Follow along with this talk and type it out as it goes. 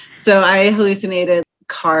So I hallucinated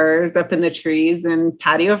cars up in the trees and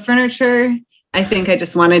patio furniture. I think I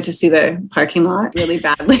just wanted to see the parking lot really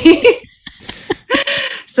badly.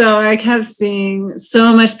 So I kept seeing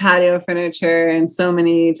so much patio furniture and so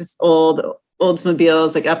many just old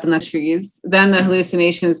Oldsmobiles like up in the trees. Then the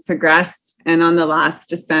hallucinations progressed. And on the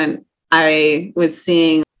last descent, I was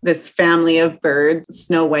seeing this family of birds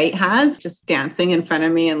Snow White has just dancing in front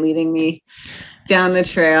of me and leading me down the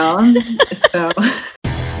trail. So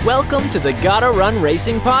welcome to the Gotta Run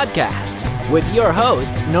Racing Podcast with your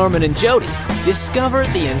hosts, Norman and Jody. Discover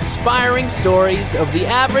the inspiring stories of the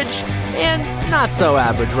average and not so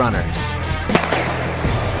average runners.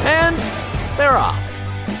 And they're off.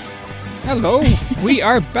 Hello, we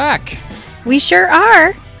are back. We sure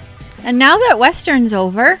are. And now that Western's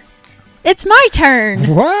over, it's my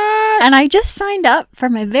turn. What? And I just signed up for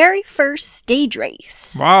my very first stage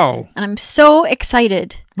race. Wow. And I'm so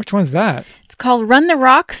excited. Which one's that? It's called Run the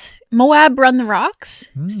Rocks, Moab Run the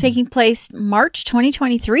Rocks. It's taking place March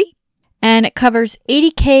 2023. And it covers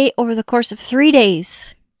 80K over the course of 3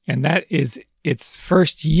 days. And that is its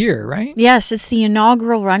first year, right? Yes, it's the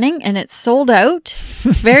inaugural running, and it's sold out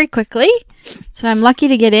very quickly. So I'm lucky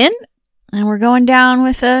to get in. And we're going down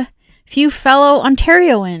with a few fellow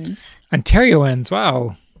Ontarians. Ontarians,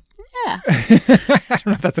 wow. Yeah. I don't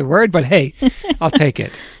know if that's a word, but hey, I'll take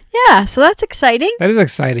it. Yeah, so that's exciting. That is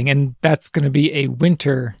exciting. And that's going to be a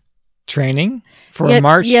winter training for a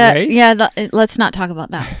March race? Yeah, let's not talk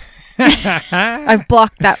about that. I've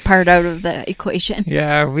blocked that part out of the equation.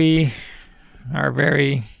 Yeah, we are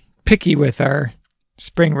very picky with our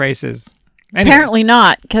spring races. Anyway. Apparently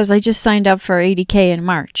not, because I just signed up for 80K in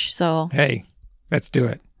March. So hey, let's do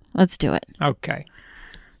it. Let's do it. Okay.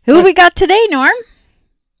 Who have we got today, Norm?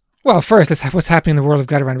 Well, first, what's happening in the world of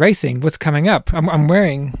Gotta Run Racing. What's coming up? I'm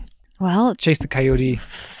wearing Chase the Coyote.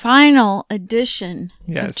 Final edition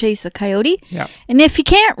of Chase the Coyote. Yeah. And if you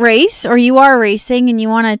can't race or you are racing and you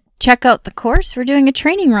want to check out the course, we're doing a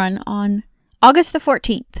training run on August the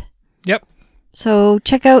 14th. Yep. So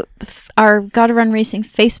check out our Gotta Run Racing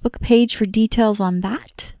Facebook page for details on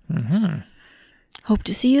that. Mm-hmm. Hope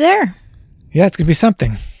to see you there. Yeah, it's going to be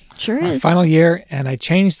something. Sure My is. final year, and I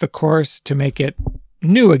changed the course to make it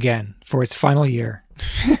new again for its final year.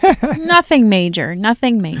 Nothing major.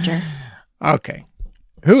 Nothing major. Okay.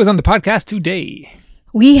 Who is on the podcast today?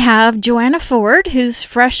 We have Joanna Ford, who's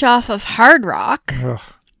fresh off of Hard Rock. Ugh.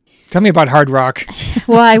 Tell me about Hard Rock.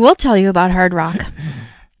 Well, I will tell you about Hard Rock.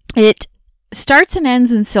 It starts and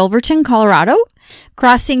ends in Silverton, Colorado,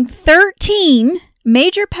 crossing 13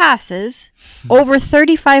 major passes over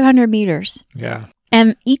 3,500 meters. Yeah.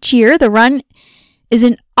 And each year, the run is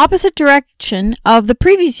in opposite direction of the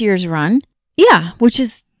previous year's run. Yeah, which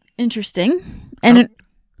is interesting. And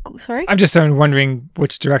sorry? I'm just wondering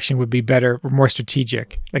which direction would be better or more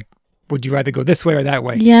strategic. Like, would you rather go this way or that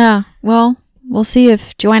way? Yeah, well, we'll see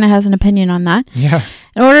if Joanna has an opinion on that. Yeah.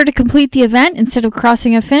 In order to complete the event, instead of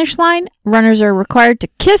crossing a finish line, runners are required to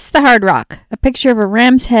kiss the Hard Rock, a picture of a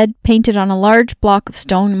ram's head painted on a large block of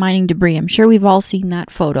stone mining debris. I'm sure we've all seen that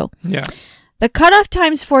photo. Yeah. The cutoff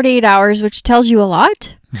time's 48 hours, which tells you a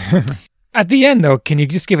lot. At the end, though, can you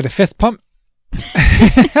just give it a fist pump?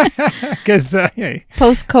 Because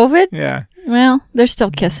post-COVID? Yeah. Well, they're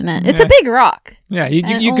still kissing it. It's a big rock. Yeah, you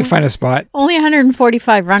can find a spot. Only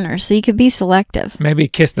 145 runners, so you could be selective. Maybe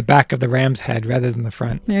kiss the back of the ram's head rather than the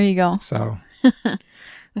front. There you go. So,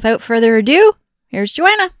 without further ado, here's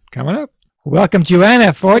Joanna. Coming up. Welcome,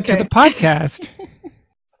 Joanna Ford, to the podcast.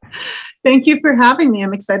 Thank you for having me.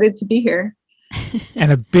 I'm excited to be here.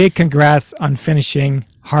 And a big congrats on finishing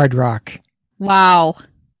Hard Rock. Wow.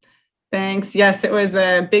 Thanks. Yes, it was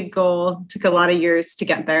a big goal. Took a lot of years to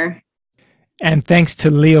get there. And thanks to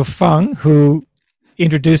Leo Fung, who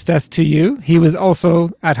introduced us to you. He was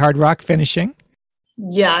also at Hard Rock finishing.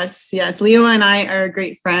 Yes. Leo and I are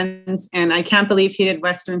great friends, and I can't believe he did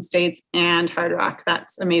Western States and Hard Rock.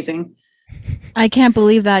 That's amazing. I can't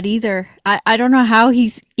believe that either. I don't know how he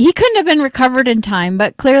couldn't have been recovered in time,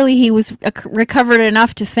 but clearly he was recovered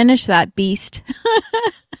enough to finish that beast.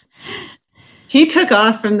 He took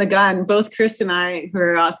off from the gun. Both Chris and I, who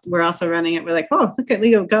were also running it, were like, "Oh, look at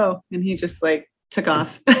Leo go!" And he just took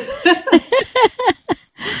off.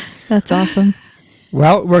 That's awesome.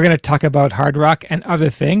 Well, we're going to talk about Hard Rock and other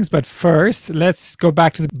things, but first, let's go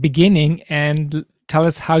back to the beginning and tell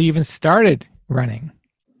us how you even started running.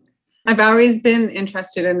 I've always been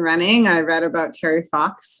interested in running. I read about Terry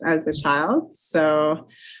Fox as a child. So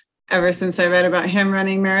ever since I read about him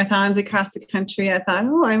running marathons across the country, I thought,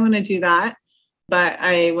 I want to do that. But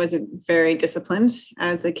I wasn't very disciplined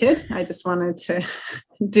as a kid. I just wanted to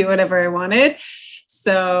do whatever I wanted.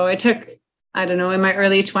 So it took I don't know, in my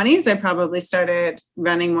early 20s, I probably started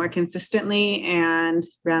running more consistently and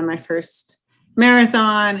ran my first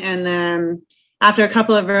marathon. And then after a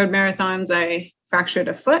couple of road marathons, I fractured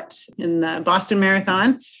a foot in the Boston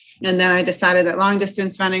Marathon. And then I decided that long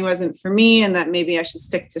distance running wasn't for me and that maybe I should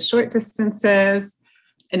stick to short distances.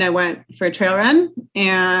 And I went for a trail run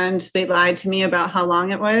and they lied to me about how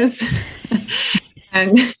long it was.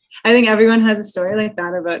 And I think everyone has a story like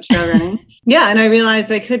that about trail running. Yeah. And I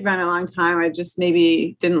realized I could run a long time. I just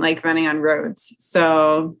maybe didn't like running on roads.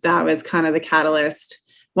 So that was kind of the catalyst.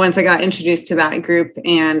 Once I got introduced to that group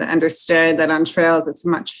and understood that on trails, it's a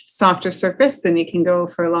much softer surface and you can go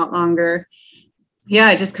for a lot longer. Yeah,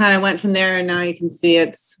 I just kind of went from there. And now you can see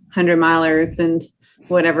it's 100 milers and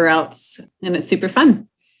whatever else. And it's super fun.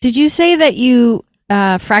 Did you say that you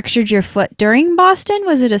fractured your foot during Boston?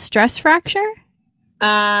 Was it a stress fracture?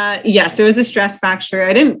 Yes, it was a stress fracture.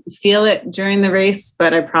 I didn't feel it during the race,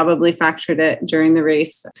 but I probably fractured it during the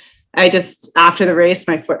race. After the race,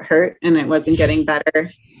 my foot hurt and it wasn't getting better.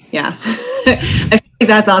 Yeah. I feel like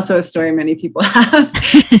that's also a story many people have.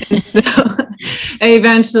 And so I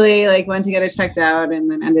eventually went to get it checked out and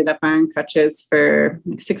then ended up on crutches for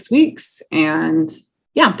 6 weeks. And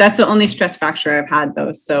yeah, that's the only stress fracture I've had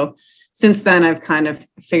though. So since then, I've kind of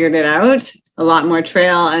figured it out. A lot more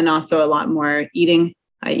trail and also a lot more eating.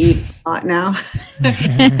 I eat a lot now.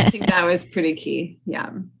 I think that was pretty key.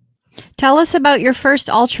 Yeah. Tell us about your first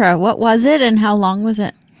ultra. What was it and how long was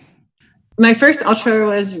it? My first ultra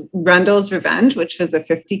was Rundle's Revenge, which was a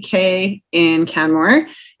 50K in Canmore.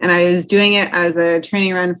 And I was doing it as a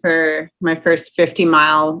training run for my first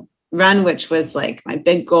 50-mile run, which was like my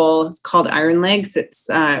big goal. It's called Iron Legs. It's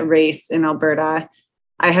a race in Alberta.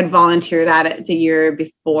 I had volunteered at it the year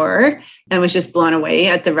before and was just blown away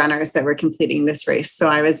at the runners that were completing this race. So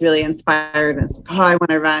I was really inspired and said, I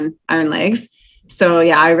want to run Iron Legs. So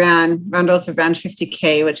yeah, I ran Rundle's Revenge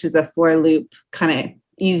 50K, which is a 4-loop kind of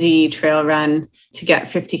easy trail run to get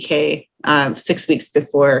 50K 6 weeks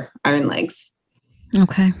before Iron Legs.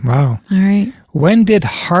 Okay. Wow. All right. When did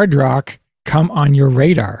Hard Rock come on your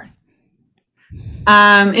radar?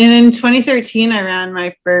 And in 2013, I ran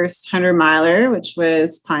my first 100-miler, which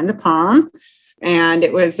was Pine to Palm. And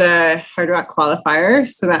it was a Hard Rock qualifier.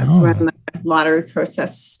 So that's when the lottery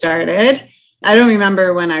process started. I don't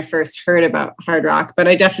remember when I first heard about Hard Rock, but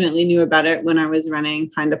I definitely knew about it when I was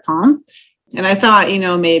running Pine to Palm. And I thought,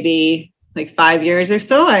 it like 5 years or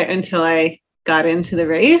so until I got into the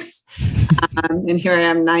race. And here I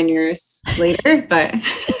am 9 years later, but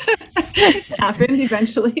it happened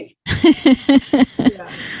eventually. Yeah.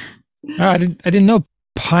 I didn't know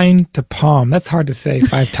Pine to Palm. That's hard to say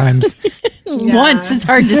 5 times. Yeah. Once it's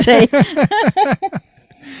hard to say.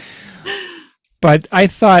 But I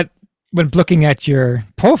thought when looking at your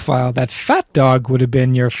profile that Fat Dog would have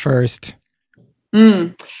been your first.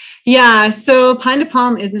 Yeah, so Pine to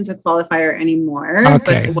Palm isn't a qualifier anymore,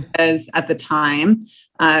 okay. But it was at the time.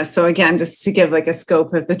 So again, just to give a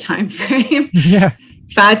scope of the time frame. Yeah.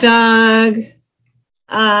 Fat Dog,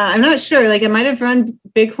 I'm not sure. I might have run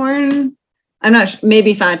Bighorn. I'm not sure.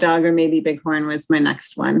 Maybe Fat Dog or maybe Bighorn was my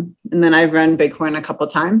next one. And then I've run Bighorn a couple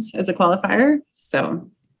times as a qualifier.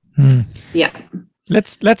 So yeah.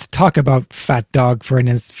 Let's talk about Fat Dog for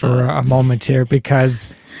a moment here, because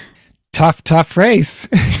tough race.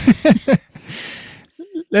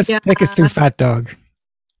 Let's take us through Fat Dog.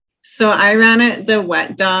 So I ran it the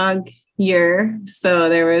wet dog year. So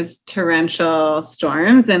there was torrential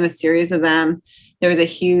storms and a series of them. There was a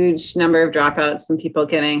huge number of dropouts from people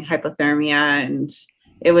getting hypothermia, and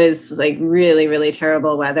it was really, really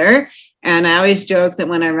terrible weather. And I always joke that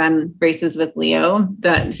when I run races with Leo,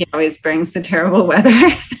 that he always brings the terrible weather.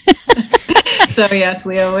 So yes,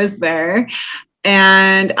 Leo was there.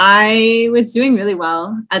 And I was doing really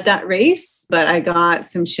well at that race, but I got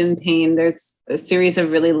some shin pain. There's a series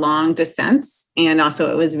of really long descents, and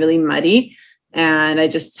also it was really muddy. And I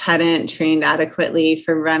just hadn't trained adequately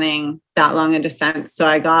for running that long a descent. So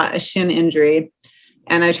I got a shin injury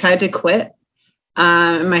and I tried to quit.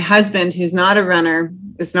 My husband, who's not a runner,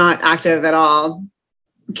 is not active at all,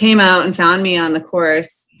 came out and found me on the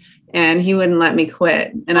course, and he wouldn't let me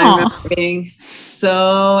quit. And I remember being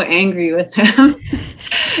so angry with him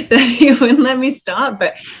that he wouldn't let me stop.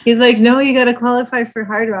 But he's like, no, you got to qualify for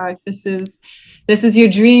Hard Rock. This is your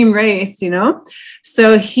dream race,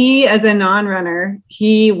 So he, as a non-runner,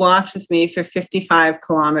 he walked with me for 55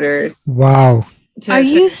 kilometers. Wow. Are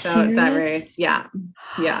you serious? That race. Yeah.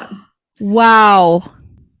 Yeah. Wow.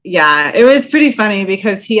 Yeah. It was pretty funny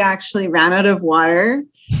because he actually ran out of water.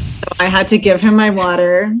 So I had to give him my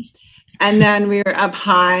water. And then we were up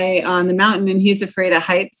high on the mountain and he's afraid of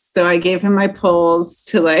heights. So I gave him my poles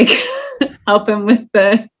to help him with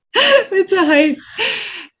the heights.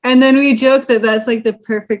 And then we joked that that's like the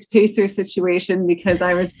perfect pacer situation because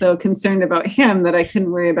I was so concerned about him that I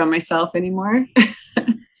couldn't worry about myself anymore.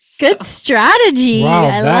 Good strategy. Wow,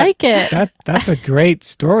 I like it. That's a great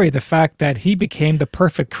story. The fact that he became the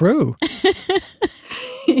perfect crew.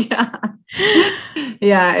 Yeah.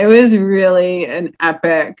 Yeah, it was really an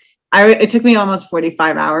epic. It took me almost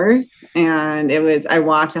 45 hours and I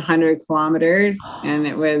walked 100 kilometers and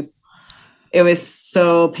it was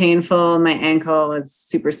so painful. My ankle was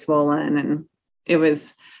super swollen and it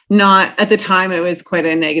was not, at the time, it was quite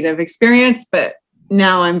a negative experience, but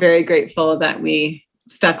now I'm very grateful that we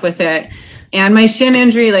stuck with it. And my shin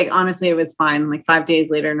injury, like, honestly, it was fine. Like 5 days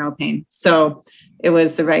later, no pain. So it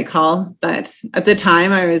was the right call. But at the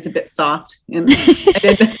time I was a bit soft and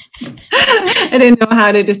I didn't know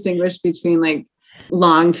how to distinguish between like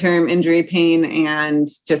long-term injury pain and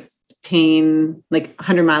just pain, like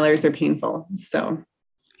 100 milers are painful. So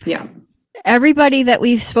yeah. Everybody that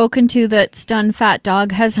we've spoken to that's done Fat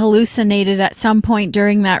Dog has hallucinated at some point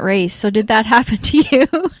during that race. So did that happen to you?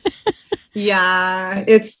 Yeah,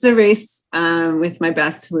 it's the race with my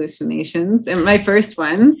best hallucinations and my first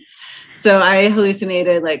ones. So I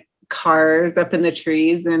hallucinated like cars up in the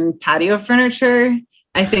trees and patio furniture.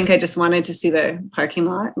 I think I just wanted to see the parking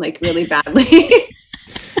lot like really badly.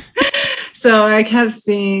 So I kept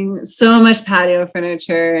seeing so much patio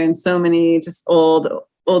furniture and so many just old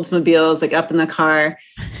Oldsmobiles like up in the car,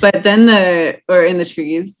 but then in the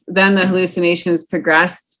trees, then the hallucinations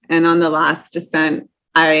progressed. And on the last descent,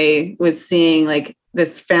 I was seeing like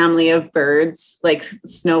this family of birds, like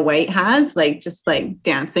Snow White has, like just like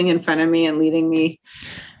dancing in front of me and leading me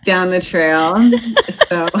down the trail.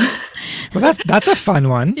 So, well, that's a fun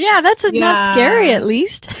one. Yeah, that's not scary at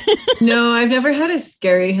least. No, I've never had a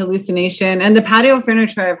scary hallucination. And the patio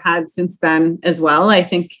furniture I've had since then as well. I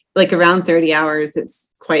think like around 30 hours, it's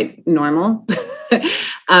quite normal.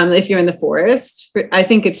 If you're in the forest, I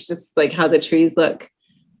think it's just like how the trees look,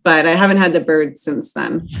 but I haven't had the birds since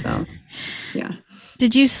then. So yeah.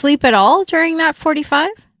 Did you sleep at all during that 45?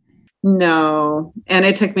 No. And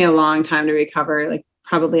it took me a long time to recover, like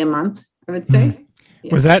probably a month, I would say.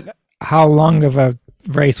 Yeah. Was that, how long of a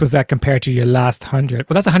race was that compared to your last 100?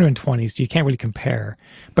 Well, that's 120, so you can't really compare.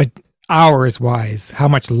 But hours wise, how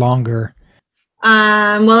much longer?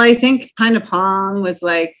 Well, I think Pine to Palm was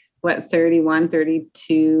like, 31,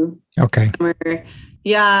 32. Okay. Somewhere.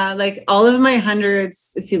 Yeah, like all of my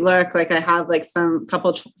hundreds, if you look, like I have like some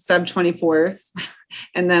couple sub 24s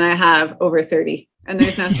and then I have over 30 and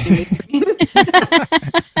there's nothing in between.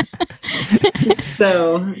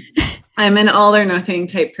 So I'm an all or nothing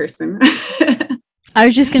type person. I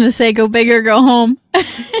was just going to say, go big or go home.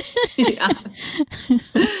 Yeah.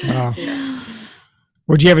 Wow.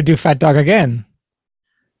 Would you ever do Fat Dog again?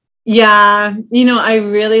 Yeah, I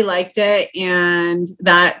really liked it. And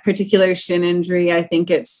that particular shin injury, I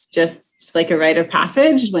think it's just like a rite of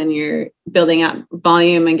passage when you're building up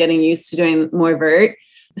volume and getting used to doing more vert.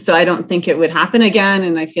 So I don't think it would happen again.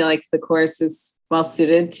 And I feel like the course is well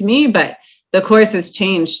suited to me, but the course has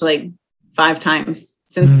changed like 5 times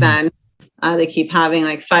since then. They keep having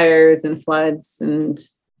like fires and floods and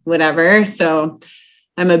whatever. So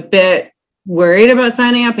I'm a bit worried about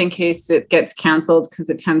signing up in case it gets canceled, because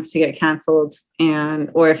it tends to get canceled,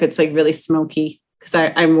 or if it's like really smoky, because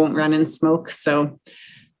I won't run in smoke. So it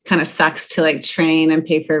kind of sucks to like train and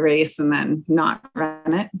pay for a race and then not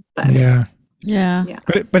run it. But yeah.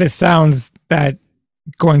 But it sounds that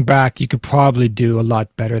going back, you could probably do a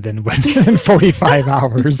lot better than 45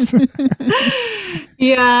 hours.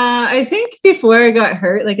 Yeah, I think before I got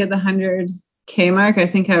hurt, like at the 100K mark, I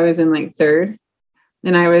think I was in like 3rd.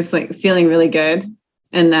 And I was like feeling really good.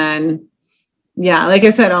 And then, yeah, like I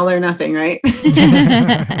said, all or nothing, right?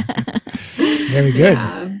 Very good.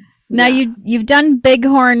 Yeah. Now you've done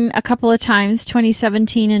Bighorn a couple of times,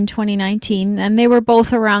 2017 and 2019, and they were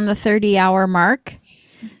both around the 30-hour mark.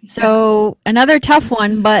 So another tough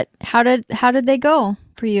one, but how did they go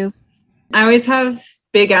for you? I always have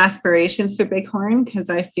big aspirations for Bighorn because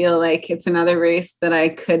I feel like it's another race that I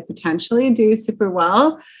could potentially do super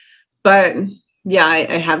well. But yeah,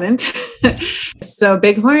 I haven't. So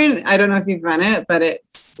Bighorn, I don't know if you've run it, but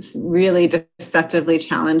it's really deceptively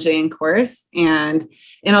challenging course. And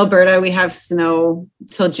in Alberta, we have snow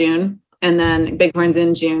till June, and then Bighorn's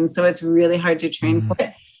in June. So it's really hard to train for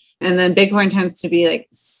it. And then Bighorn tends to be like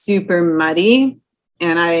super muddy.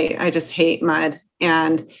 And I just hate mud.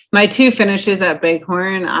 And my 2 finishes at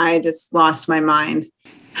Bighorn, I just lost my mind.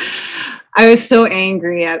 I was so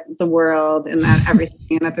angry at the world and at everything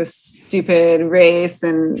and at this stupid race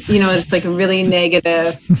and, just like a really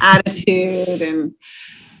negative attitude. And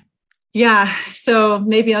Yeah. So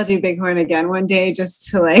maybe I'll do Bighorn again one day just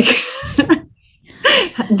to like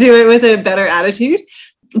do it with a better attitude.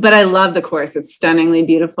 But I love the course. It's stunningly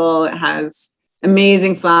beautiful. It has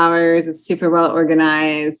amazing flowers. It's super well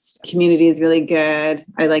organized. Community is really good.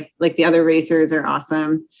 I like the other racers are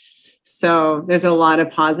awesome. So there's a lot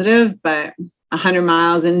of positive, but 100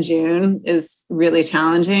 miles in June is really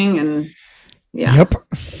challenging. And yeah. Yep.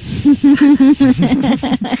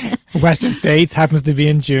 Western States happens to be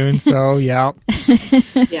in June, so yeah.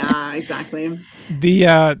 Yeah, exactly.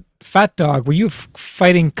 The Fat Dog, were you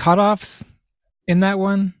fighting cutoffs in that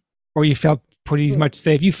one? Or you felt pretty much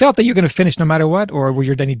safe? You felt that you're going to finish no matter what? Or were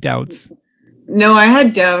there any doubts? No, I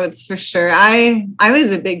had doubts for sure. I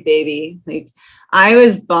was a big baby. Like I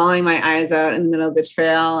was bawling my eyes out in the middle of the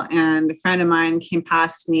trail, and a friend of mine came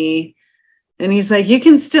past me and he's like, you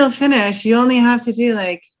can still finish. You only have to do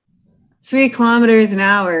like 3 kilometers an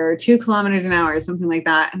hour or 2 kilometers an hour or something like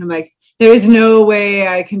that. And I'm like, there's no way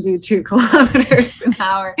I can do 2 kilometers an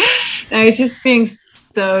hour. And I was just being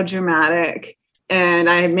so dramatic. And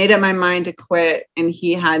I had made up my mind to quit, and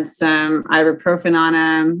he had some ibuprofen on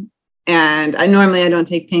him. And I don't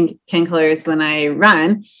take painkillers when I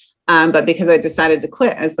run. But because I decided to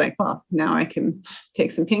quit, I was like, well, now I can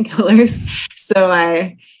take some painkillers. So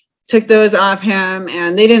I took those off him,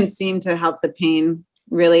 and they didn't seem to help the pain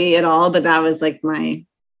really at all. But that was like my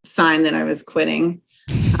sign that I was quitting.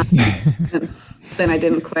 Then I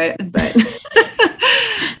didn't quit, but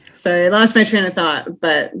sorry, I lost my train of thought,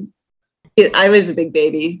 but I was a big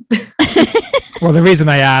baby. Well, the reason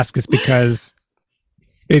I ask is because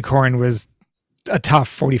Bighorn was a tough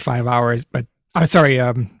 45 hours, but I'm sorry,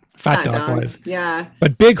 Fat Dog was. Yeah.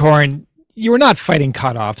 But Bighorn, you were not fighting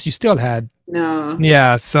cutoffs. You still had. No.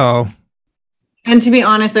 Yeah, so. And to be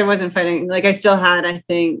honest, I wasn't fighting. Like I still had, I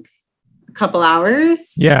think, a couple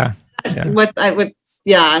hours. Yeah.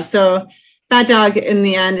 So Fat Dog, in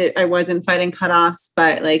the end, I wasn't fighting cutoffs,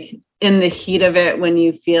 but like in the heat of it, when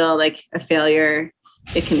you feel like a failure,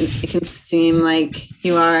 it can seem like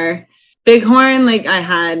you are. Bighorn, like I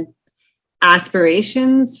had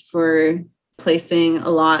aspirations for placing a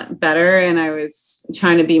lot better, and I was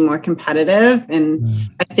trying to be more competitive. And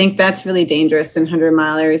I think that's really dangerous in 100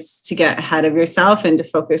 milers, to get ahead of yourself and to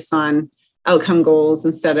focus on outcome goals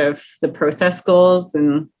instead of the process goals.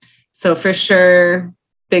 And so for sure,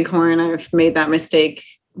 Bighorn, I've made that mistake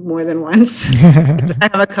more than once. I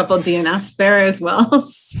have a couple DNFs there as well.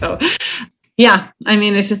 So yeah, I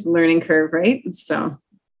mean, it's just a learning curve, right? So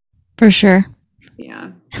for sure.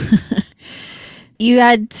 Yeah. You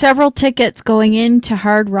had several tickets going into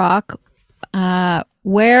Hard Rock.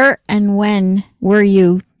 Where and when were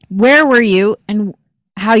you? Where were you, and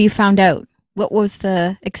how you found out? What was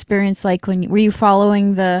the experience like were you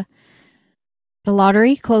following the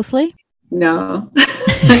lottery closely? No.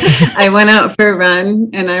 I went out for a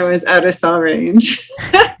run and I was out of saw range.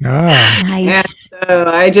 Nice. And so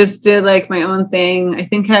I just did like my own thing. I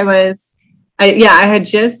think I had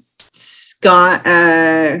just got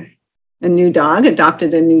a new dog,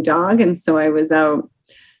 adopted a new dog. And so I was out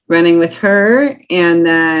running with her. And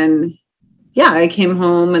then, I came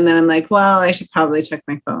home, and then I'm like, well, I should probably check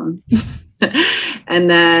my phone. And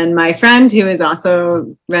then my friend, who is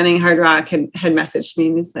also running Hard Rock, had messaged me,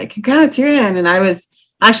 and he's like, congrats, you're in. And I was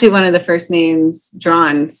actually one of the first names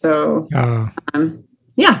drawn. So it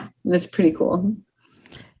was pretty cool.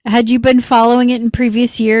 Had you been following it in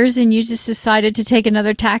previous years and you just decided to take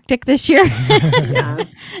another tactic this year?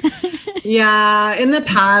 Yeah. In the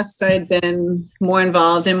past, I'd been more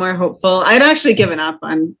involved and more hopeful. I'd actually given up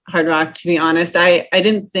on Hard Rock, to be honest. I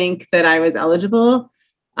didn't think that I was eligible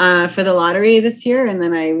for the lottery this year. And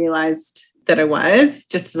then I realized that I was,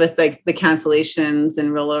 just with like the cancellations and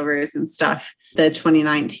rollovers and stuff. The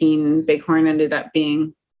 2019 Bighorn ended up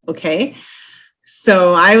being okay.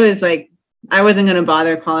 So I was like, I wasn't going to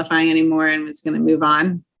bother qualifying anymore and was going to move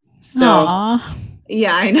on. So Aww.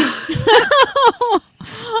 Yeah, I know.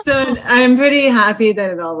 So I'm pretty happy that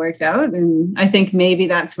it all worked out. And I think maybe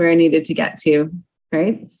that's where I needed to get to.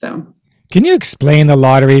 Right. So can you explain the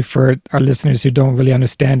lottery for our listeners who don't really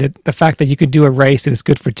understand it? The fact that you could do a race that is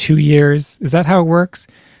good for 2 years. Is that how it works?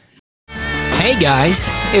 Hey guys,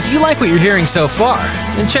 if you like what you're hearing so far,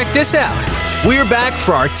 then check this out. We're back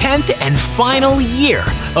for our 10th and final year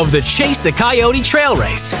of the Chase the Coyote Trail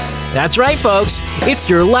Race. That's right, folks. It's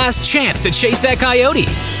your last chance to chase that coyote.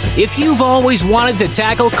 If you've always wanted to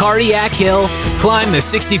tackle Cardiac Hill, climb the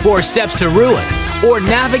 64 steps to ruin, or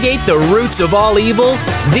navigate the roots of all evil,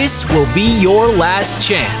 this will be your last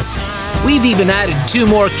chance. We've even added 2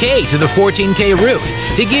 more K to the 14K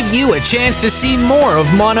route to give you a chance to see more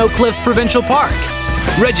of Mono Cliffs Provincial Park.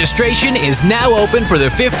 Registration is now open for the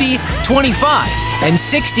 50, 25, and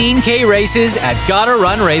 16K races at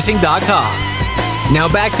GottaRunRacing.com.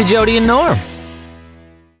 Now back to Jody and Norm.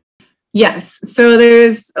 Yes. So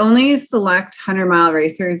there's only select 100-mile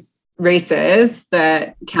races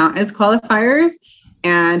that count as qualifiers.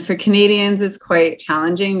 And for Canadians, it's quite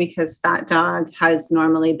challenging because Fat Dog has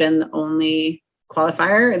normally been the only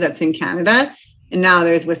qualifier that's in Canada. And now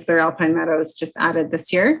there's Whistler Alpine Meadows just added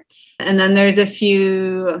this year. And then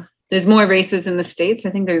there's more races in the States. I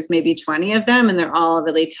think there's maybe 20 of them, and they're all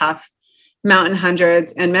really tough mountain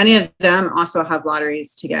hundreds. And many of them also have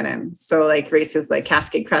lotteries to get in. So like races like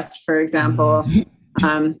Cascade Crest, for example.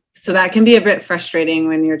 So that can be a bit frustrating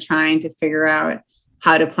when you're trying to figure out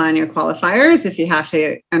how to plan your qualifiers if you have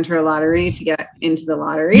to enter a lottery to get into the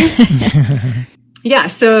lottery. Yeah,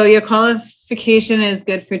 so your qualification is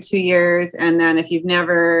good for 2 years. And then if you've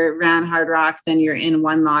never ran Hard Rock, then you're in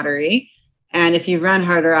one lottery. And if you've run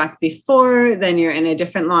Hard Rock before, then you're in a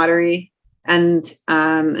different lottery. And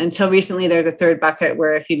until recently, there's a third bucket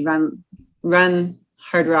where if you'd run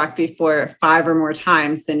Hard Rock before 5 or more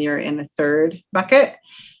times, then you're in a third bucket.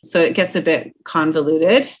 So it gets a bit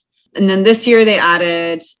convoluted. And then this year they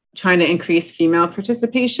added trying to increase female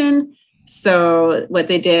participation. So what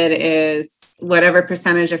they did is whatever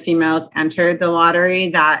percentage of females entered the lottery,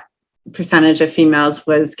 that percentage of females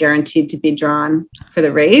was guaranteed to be drawn for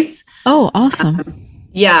the race. Oh, awesome.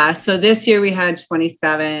 Yeah. So this year we had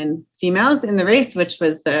 27 females in the race, which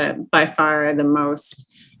was by far the most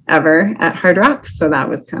ever at Hard Rock. So that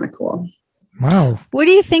was kind of cool. Wow. What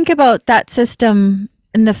do you think about that system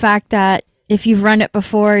and the fact that if you've run it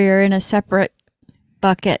before, you're in a separate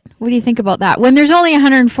bucket? What do you think about that? When there's only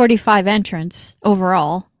 145 entrants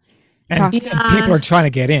overall. And people are trying to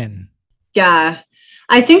get in. Yeah.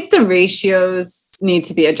 I think the ratios need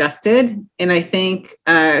to be adjusted. And I think,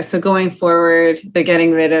 so going forward, they're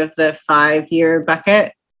getting rid of the 5-year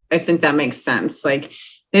bucket. I think that makes sense. Like,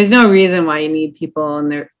 there's no reason why you need people in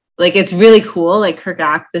there. Like, it's really cool. Like Kirk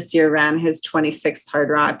Ack this year ran his 26th Hard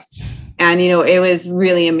Rock. And, it was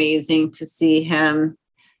really amazing to see him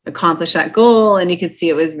accomplish that goal. And you could see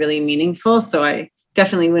it was really meaningful. So I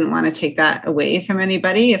definitely wouldn't want to take that away from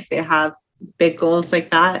anybody if they have big goals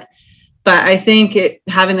like that. But I think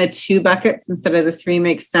having the 2 buckets instead of the 3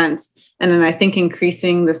 makes sense. And then I think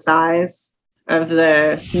increasing the size of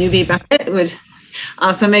the newbie bucket would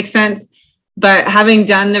also make sense. But having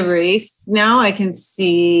done the race now, I can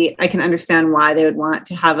understand why they would want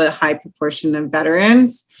to have a high proportion of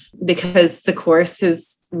veterans, because the course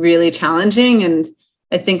is really challenging. And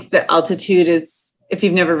I think the altitude is, if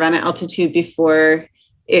you've never run at altitude before,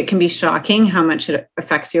 it can be shocking how much it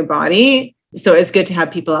affects your body. So it's good to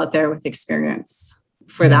have people out there with experience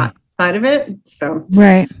for that side of it. So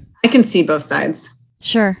right. I can see both sides.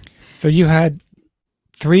 Sure. So you had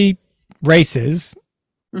 3 races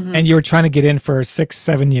and you were trying to get in for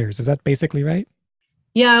 6-7 years. Is that basically right?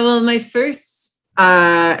 Yeah. Well, my first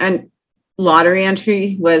and lottery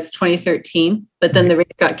entry was 2013, but then the race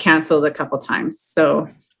got canceled a couple times. So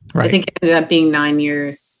I think it ended up being 9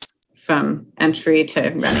 years from entry to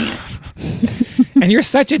running it. And you're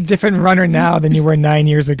such a different runner now than you were 9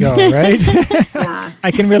 years ago, right? Yeah.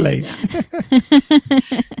 I can relate.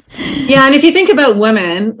 Yeah. And if you think about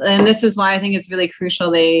women, and this is why I think it's really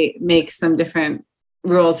crucial they make some different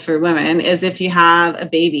rules for women, is if you have a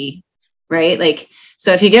baby, right? Like,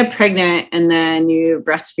 so if you get pregnant and then you're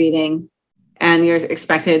breastfeeding and you're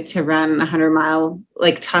expected to run a 100-mile,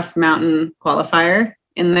 like, tough mountain qualifier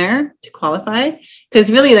in there to qualify,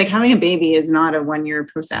 because really, like, having a baby is not a 1-year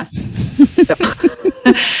process.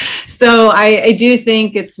 So I do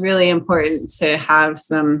think it's really important to have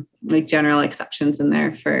some, like, general exceptions in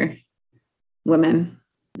there for women.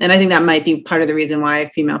 And I think that might be part of the reason why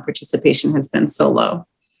female participation has been so low.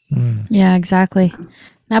 Yeah, exactly.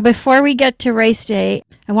 Now, before we get to race day,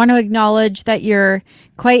 I want to acknowledge that you're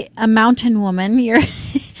quite a mountain woman.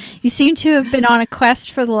 You seem to have been on a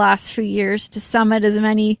quest for the last few years to summit as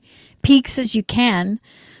many peaks as you can.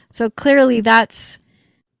 So clearly that's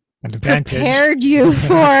An advantage. prepared you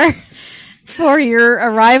for your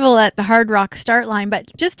arrival at the Hard Rock start line.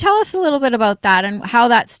 But just tell us a little bit about that and how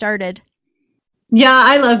that started. Yeah,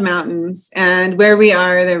 I love mountains, and where we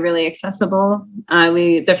are, they're really accessible.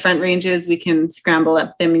 The front ranges, we can scramble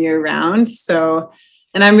up them year round. So,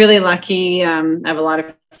 and I'm really lucky. I have a lot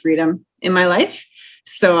of freedom in my life.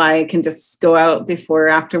 So I can just go out before or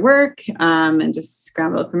after work and just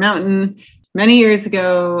scramble up a mountain. Many years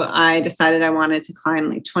ago, I decided I wanted to climb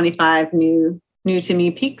like 25 new to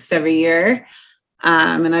me peaks every year.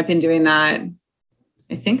 And I've been doing that,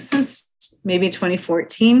 I think, since maybe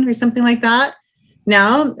 2014 or something like that.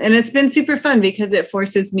 now. And it's been super fun because it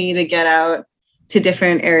forces me to get out to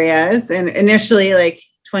different areas. And initially, like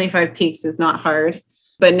 25 peaks is not hard.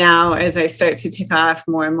 But now as I start to tick off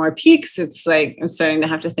more and more peaks, it's like I'm starting to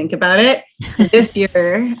have to think about it. So this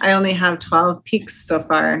year, I only have 12 peaks so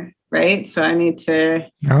far, right? So I need to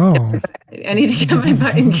get my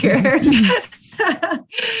butt in gear.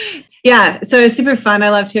 Yeah, so it's super fun. I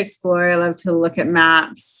love to explore. I love to look at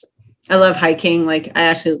maps. I love hiking. Like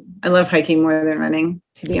I love hiking more than running,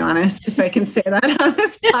 to be honest, if I can say that on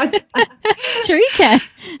this podcast. Sure you can.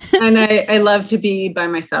 And I love to be by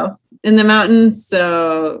myself in the mountains.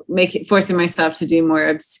 So forcing myself to do more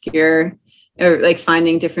obscure or like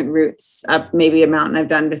finding different routes up, maybe a mountain I've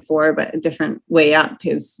done before, but a different way up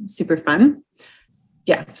is super fun.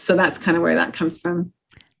 Yeah. So that's kind of where that comes from.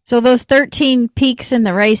 So those 13 peaks in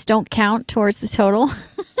the race don't count towards the total?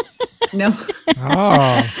 No.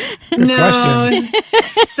 Oh, good no. question.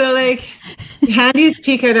 So like Handy's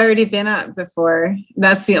Peak I'd already been up before.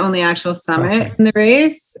 That's the only actual summit in the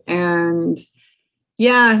race. And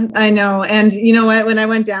yeah, I know. And you know what? When I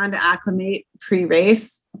went down to acclimate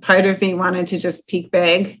pre-race, part of me wanted to just peak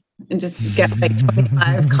bag and just get like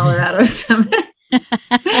 25 Colorado summits.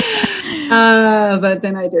 But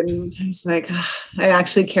then I didn't. I was like, I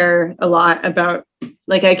actually care a lot about,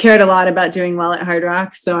 like I cared a lot about doing well at Hard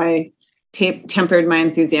Rock. So I tempered my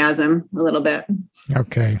enthusiasm a little bit.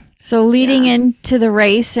 Okay. So leading into the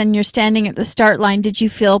race and you're standing at the start line, did you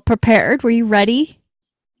feel prepared? Were you ready?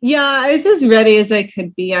 Yeah, I was as ready as I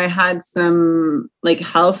could be. I had some like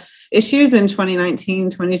health issues in 2019,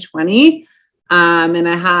 2020. And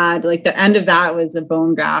I had like the end of that was a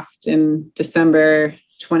bone graft in December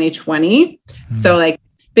 2020. So like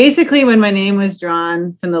basically when my name was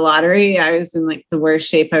drawn from the lottery, I was in like the worst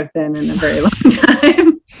shape I've been in a very long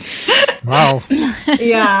time. Wow.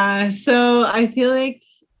 Yeah. So I feel like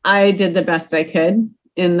I did the best I could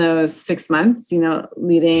in those 6 months,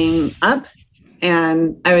 leading up.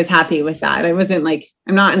 And I was happy with that. I wasn't like,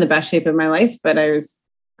 I'm not in the best shape of my life, but I was,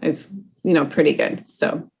 pretty good.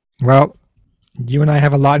 So, well, you and I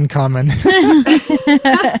have a lot in common.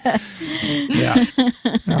 Yeah.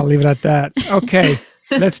 I'll leave it at that. Okay.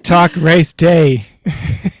 Let's talk race day.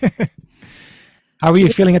 How were you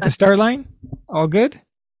feeling at the start line? All good?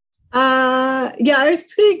 Yeah, I was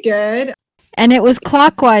pretty good. And it was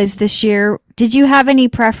clockwise this year. Did you have any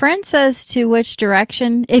preference as to which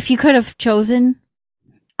direction, if you could have chosen?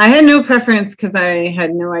 I had no preference because I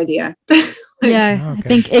had no idea. Yeah, okay. I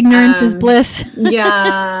think ignorance is bliss.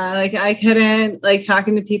 Yeah, like I couldn't, like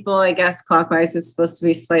talking to people, I guess clockwise is supposed to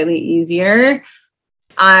be slightly easier.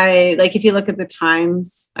 If you look at the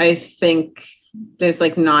times, I think there's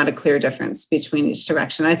like not a clear difference between each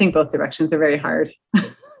direction. I think both directions are very hard.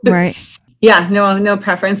 Right. Yeah, no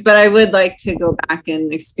preference, but I would like to go back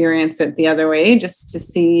and experience it the other way just to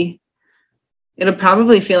see. It'll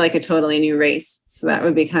probably feel like a totally new race. So that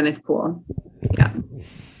would be kind of cool. Yeah.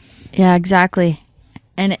 Yeah, exactly.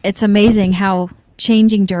 And it's amazing how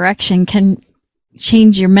changing direction can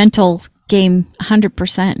change your mental game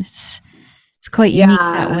 100%. It's quite unique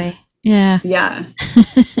that way. Yeah. Yeah.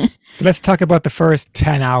 So let's talk about the first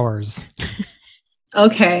 10 hours.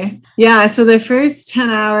 Okay. Yeah. So the first 10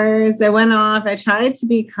 hours I went off, I tried to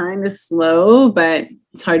be kind of slow, but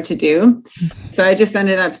it's hard to do. So I just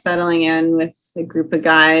ended up settling in with a group of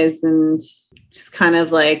guys and just kind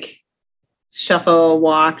of like shuffle,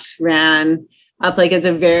 walked, ran up, like it's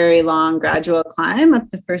a very long gradual climb up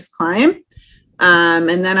the first climb.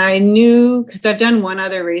 And then I knew, because I've done one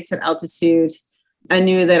other race at altitude, I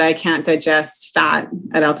knew that I can't digest fat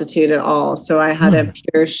at altitude at all. So I had a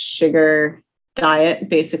pure sugar diet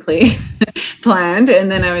basically planned.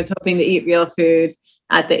 And then I was hoping to eat real food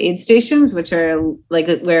at the aid stations, which are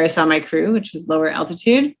like where I saw my crew, which is lower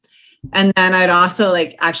altitude. And then I'd also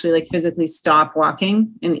actually physically stop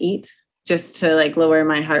walking and eat just to lower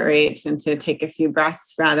my heart rate and to take a few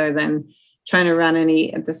breaths rather than trying to run and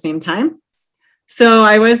eat at the same time. So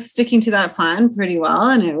I was sticking to that plan pretty well,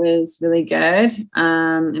 and it was really good.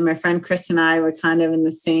 And my friend Chris and I were kind of in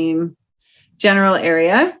the same general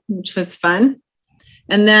area, which was fun.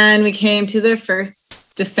 And then we came to the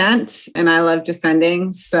first descent, and I love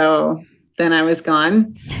descending. So then I was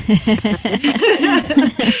gone.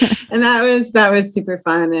 And that was super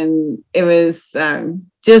fun. And it was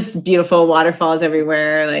just beautiful waterfalls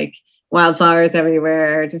everywhere, like wildflowers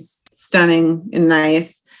everywhere, just stunning and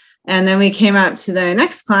nice. And then we came up to the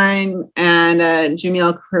next climb, and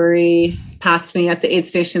Jamil Khoury passed me at the aid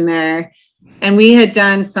station there. And we had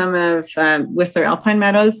done some of Whistler Alpine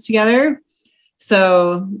Meadows together.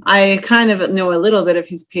 So I kind of know a little bit of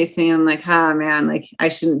his pacing. I'm like, man, like I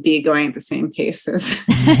shouldn't be going at the same pace as.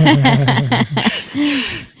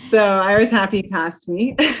 So I was happy he passed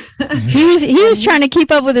me. He was trying to keep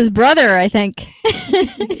up with his brother, I think.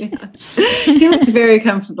 Yeah. He looked very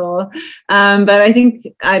comfortable. But I think,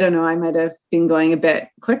 I don't know, I might have been going a bit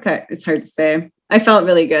quick. It's hard to say. I felt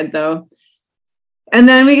really good though. And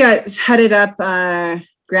then we got headed up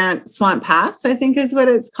Grant Swamp Pass, I think is what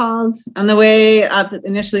it's called. On the way up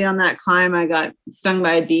initially on that climb, I got stung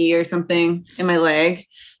by a bee or something in my leg.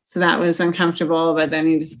 So that was uncomfortable, but then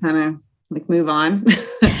you just kind of like move on.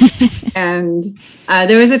 And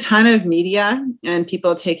there was a ton of media and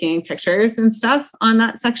people taking pictures and stuff on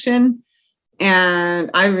that section. And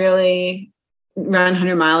I really run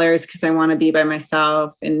 100 milers because I want to be by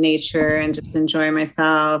myself in nature and just enjoy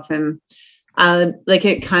myself. And like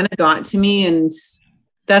it kind of got to me, and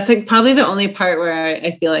that's like probably the only part where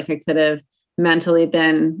I feel like I could have mentally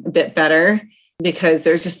been a bit better, because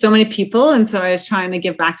there's just so many people. And so I was trying to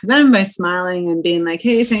give back to them by smiling and being like,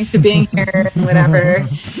 hey, thanks for being here and whatever.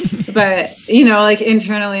 But, you know, like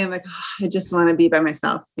internally, I'm like, I just want to be by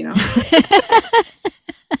myself, you know?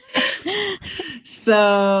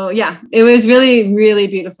 So yeah, it was really, really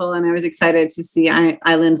beautiful. And I was excited to see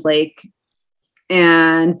Island Lake.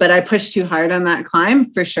 But I pushed too hard on that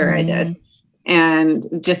climb, for sure I did. And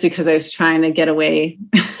just because I was trying to get away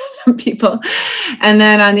from people. And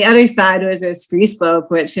then on the other side was a scree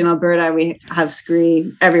slope, which in Alberta, we have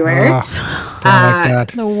scree everywhere. Oh, don't like that.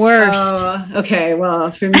 The worst. Okay.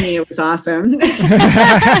 Well, for me, it was awesome.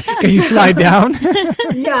 Can you slide down?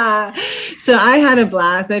 Yeah. So I had a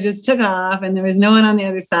blast. I just took off and there was no one on the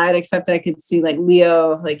other side, except I could see like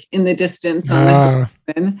Leo, like in the distance on the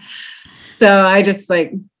horizon. So I just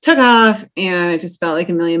like took off and it just felt like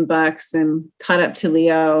 $1 million and caught up to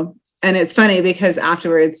Leo. And it's funny because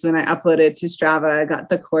afterwards, when I uploaded to Strava, I got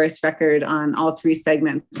the course record on all 3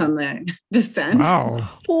 segments on the descent. Wow.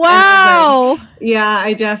 Wow. Like, yeah,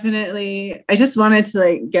 I just wanted to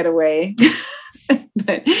like get away.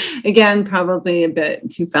 But again, probably a bit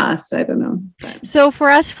too fast. I don't know. So for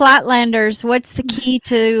us flatlanders, what's the key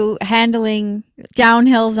to handling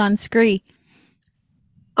downhills on scree?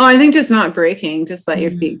 Oh, I think just not braking. Just let your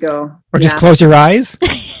feet go. Or just close your eyes.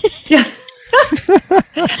 Yeah.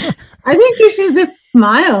 I think you should just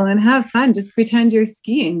smile and have fun. Just pretend you're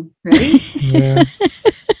skiing, right? Yeah.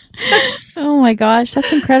 Oh my gosh,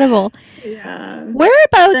 that's incredible. Yeah.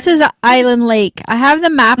 Whereabouts is Island Lake? I have the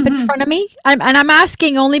map in front of me. I'm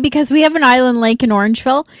asking only because we have an Island Lake in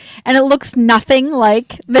Orangeville and it looks nothing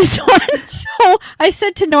like this one. So I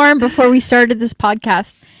said to Norm before we started this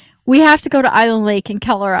podcast, we have to go to Island Lake in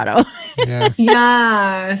Colorado. Yeah.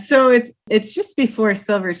 Yeah. So it's just before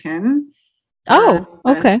Silverton. Oh,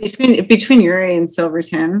 okay. Between Uri and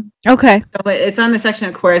Silverton. Okay. So it's on the section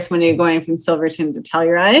of course when you're going from Silverton to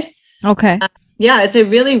Telluride. Okay. Yeah, it's a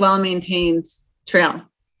really well-maintained trail.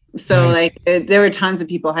 So Nice. like there were tons of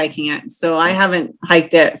people hiking it. So I haven't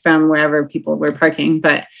hiked it from wherever people were parking,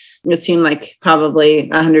 but it seemed like probably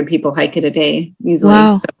 100 people hike it a day easily.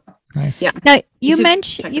 Wow. So, Nice. yeah. Now You should you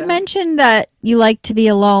check it out. mentioned that you like to be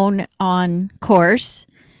alone on course,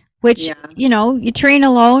 which Yeah. you know, you train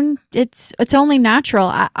alone. It's only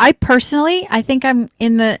natural. I personally, I think I'm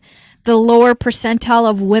in the lower percentile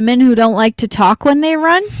of women who don't like to talk when they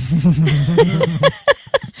run.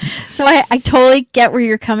 So I totally get where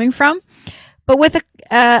you're coming from. But with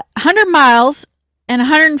 100 miles and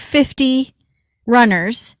 150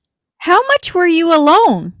 runners, how much were you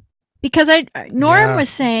alone? Because Norm Yeah. was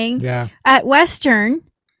saying Yeah. at Western,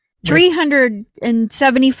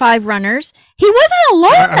 375 runners. He wasn't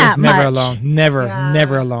alone I that was never much. alone. Never, Yeah.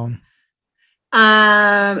 never alone.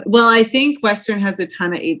 Well, I think Western has a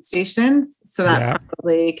ton of aid stations, so that Yeah.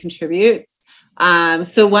 probably contributes.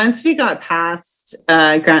 So once we got past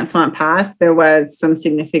Grant Swamp Pass, there was some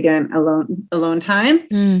significant alone time,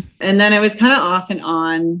 Mm. and then it was kind of off and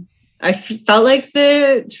on. I felt like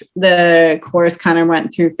the course kind of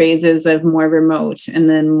went through phases of more remote and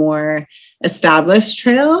then more established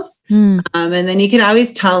trails. Mm. And then you could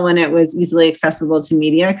always tell when it was easily accessible to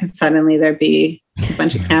media because suddenly there'd be a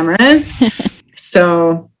bunch of cameras.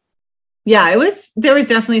 So yeah, there was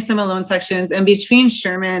definitely some alone sections, and between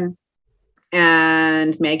Sherman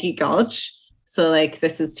and Maggie Gulch. So like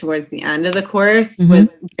this is towards the end of the course,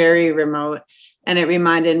 was very remote. And it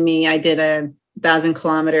reminded me, I did a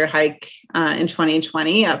 1,000-kilometer hike in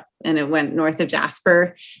 2020 up, and it went north of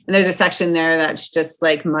Jasper. And there's a section there that's just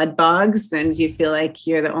like mud bogs, and you feel like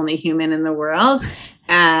you're the only human in the world.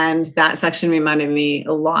 And that section reminded me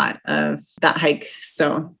a lot of that hike.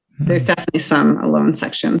 So there's definitely some alone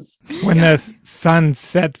sections. When the sun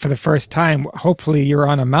set for the first time, hopefully you're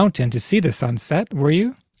on a mountain to see the sunset, were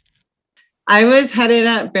you? I was headed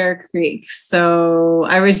up Bear Creek. So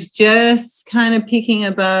I was just kind of peeking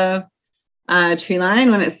above tree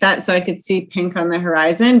line when it set so I could see pink on the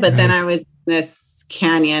horizon. But then I was in this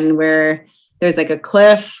canyon where there's like a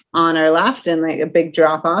cliff on our left and like a big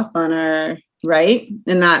drop off on our right.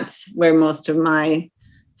 And that's where most of my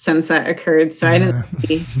sunset occurred. So I didn't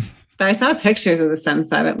see, but I saw pictures of the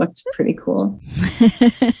sunset. It looked pretty cool.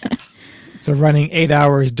 So running 8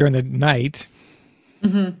 hours during the night,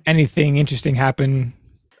 anything interesting happen?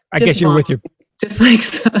 I guess you're with your...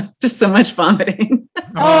 Just so much vomiting.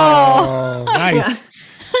 Oh, nice.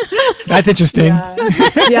 Yeah. That's interesting.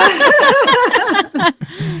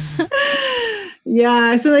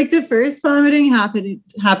 Yeah. So like the first vomiting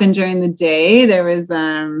happened during the day. There was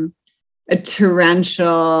a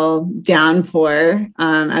torrential downpour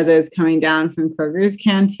as I was coming down from Kroger's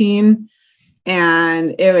canteen,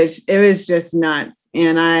 and it was just nuts.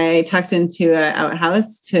 And I tucked into an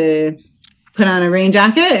outhouse to put on a rain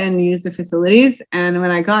jacket and use the facilities. And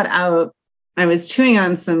when I got out, I was chewing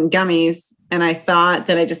on some gummies, and I thought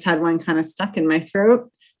that I just had one kind of stuck in my throat.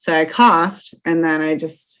 So I coughed, and then I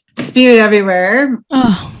just spewed everywhere.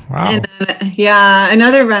 Oh, wow. And then,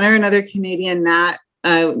 another Canadian Nat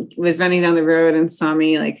was running down the road and saw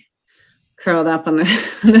me like curled up on the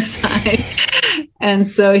side. And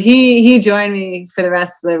so he joined me for the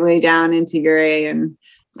rest of the way down into Ouray. And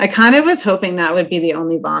I kind of was hoping that would be the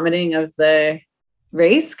only vomiting of the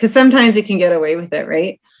race, because sometimes you can get away with it,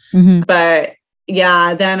 right? Mm-hmm. But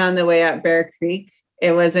yeah, then on the way up Bear Creek,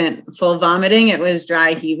 it wasn't full vomiting, it was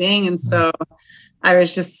dry heaving. And so I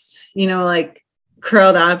was just, like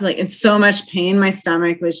curled up, like in so much pain. My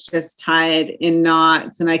stomach was just tied in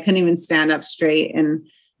knots and I couldn't even stand up straight and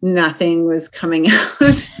nothing was coming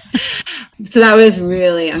out. So that was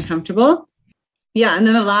really uncomfortable. Yeah. And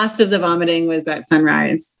then the last of the vomiting was at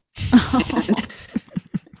sunrise.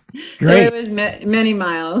 So it was many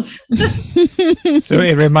miles. So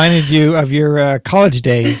it reminded you of your college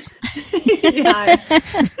days. Yeah,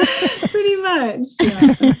 pretty much.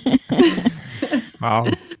 Yeah. Wow.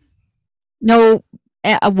 No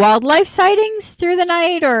wildlife sightings through the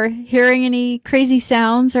night or hearing any crazy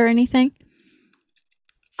sounds or anything?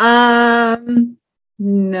 No.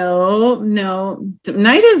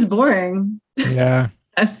 Night is boring. Yeah.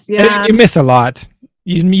 Yes, yeah. You miss a lot.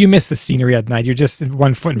 You miss the scenery at night. You're just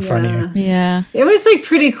 1 foot in front of you. Yeah. It was like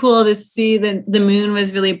pretty cool to see the moon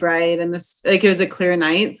was really bright and it was a clear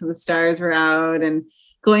night. So the stars were out, and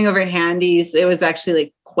going over Handies, it was actually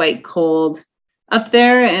like quite cold up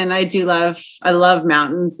there. And I love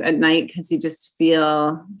mountains at night because you just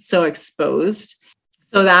feel so exposed.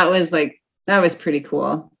 So that was pretty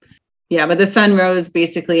cool. Yeah. But the sun rose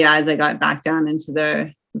basically as I got back down into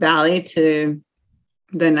the valley to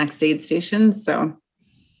the next aid station. So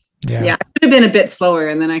yeah, it could have been a bit slower,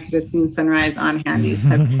 and then I could have seen sunrise on Handies.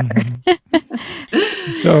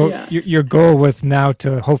 So your goal was now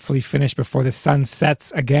to hopefully finish before the sun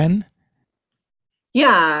sets again?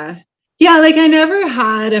 Yeah. Like I never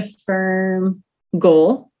had a firm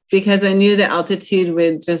goal because I knew the altitude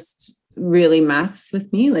would just really mess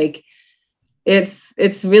with me. Like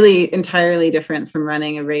it's really entirely different from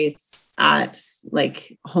running a race at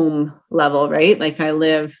like home level, right? Like I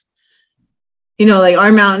live, like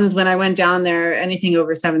our mountains, when I went down there, anything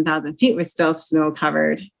over 7,000 feet was still snow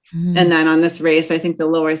covered. Mm. And then on this race, I think the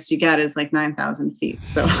lowest you get is like 9,000 feet.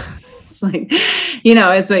 So it's like,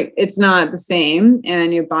 it's not the same,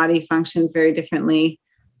 and your body functions very differently.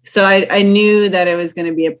 So I knew that it was going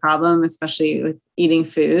to be a problem, especially with eating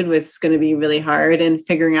food was going to be really hard, and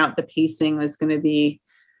figuring out the pacing was going to be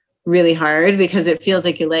really hard because it feels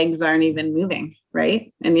like your legs aren't even moving,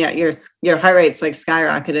 right? And yet your heart rate's like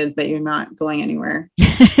skyrocketed, but you're not going anywhere.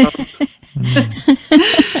 So.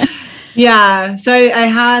 Yeah. So I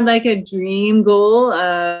had like a dream goal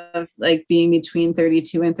of like being between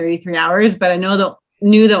 32 and 33 hours, but I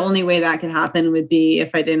knew the only way that could happen would be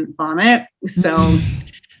if I didn't vomit. So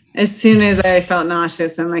as soon as I felt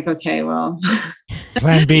nauseous, I'm like, okay, well,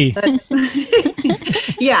 plan B.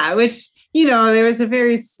 Yeah. Which, there was a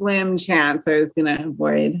very slim chance I was going to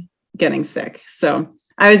avoid getting sick. So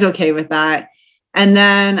I was okay with that. And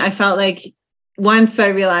then I felt like once I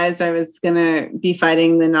realized I was going to be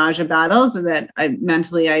fighting the nausea battles, and that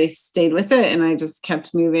I stayed with it and I just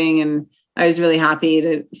kept moving. And I was really happy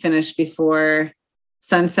to finish before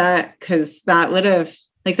sunset, because that would have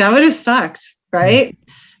sucked, right?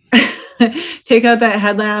 Take out that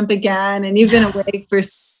headlamp again. And you've been awake for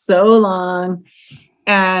so long.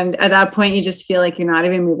 And at that point, you just feel like you're not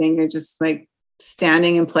even moving. You're just like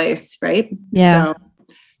standing in place, right? Yeah. So,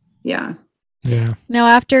 yeah. Yeah. Now,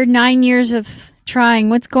 after 9 years of trying,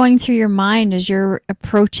 what's going through your mind as you're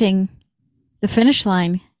approaching the finish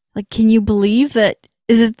line? Like, can you believe that?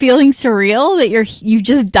 Is it feeling surreal that you've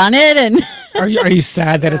just done it? And Are you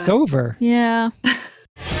sad that it's over? yeah.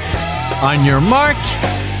 On your mark,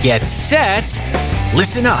 get set,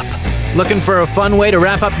 listen up. Looking for a fun way to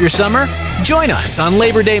wrap up your summer? Join us on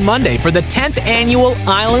Labor Day Monday for the 10th annual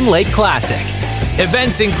Island Lake Classic.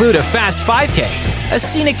 Events include a fast 5K, a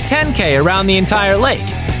scenic 10K around the entire lake,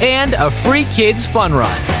 and a free kids fun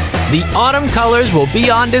run. The autumn colors will be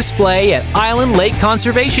on display at Island Lake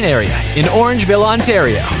Conservation Area in Orangeville,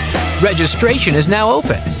 Ontario. Registration is now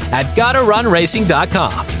open at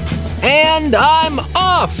GottaRunRacing.com. And I'm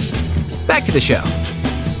off! Back to the show.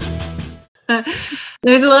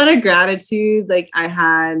 There's a lot of gratitude. Like, I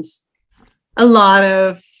had a lot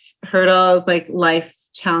of hurdles, like life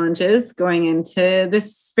challenges going into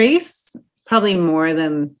this race, probably more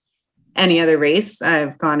than any other race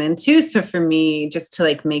I've gone into. So for me, just to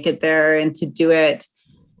like make it there and to do it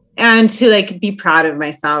and to like be proud of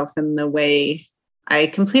myself and the way I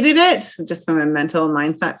completed it, just from a mental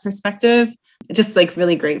mindset perspective, just like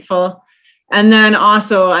really grateful. And then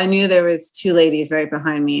also I knew there was two ladies right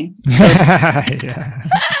behind me. Yeah.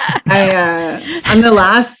 On the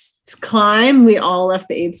last climb, we all left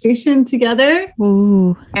the aid station together.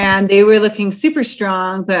 Ooh. And they were looking super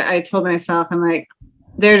strong, but I told myself, I'm like,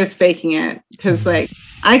 they're just faking it, because like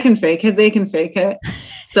I can fake it, they can fake it.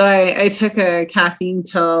 So I took a caffeine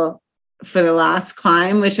pill for the last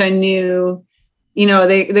climb, which I knew,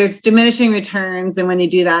 there's diminishing returns. And when you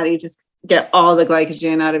do that, you just get all the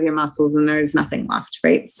glycogen out of your muscles and there's nothing left,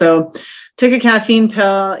 right? So took a caffeine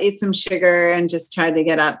pill, ate some sugar, and just tried to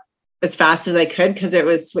get up as fast as I could, because it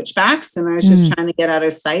was switchbacks and I was just trying to get out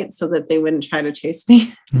of sight so that they wouldn't try to chase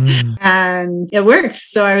me. And it worked.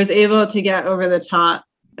 So I was able to get over the top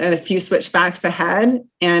at a few switchbacks ahead.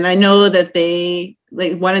 And I know that they,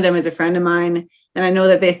 like, one of them is a friend of mine, and I know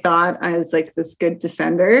that they thought I was like this good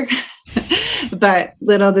descender, but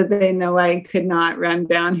little did they know I could not run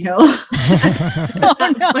downhill.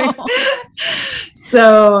 Oh, no.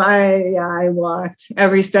 So I walked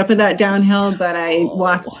every step of that downhill, but I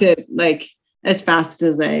walked it like as fast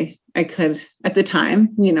as I could at the time,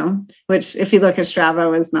 which if you look at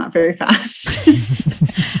Strava was not very fast.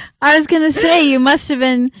 I was going to say, you must have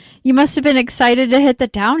been excited to hit the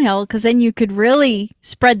downhill, because then you could really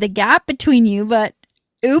spread the gap between you, but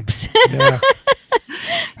oops. Yeah.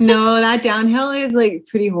 No, that downhill is like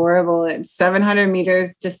pretty horrible. It's 700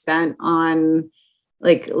 meters descent on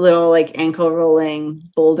like little like ankle rolling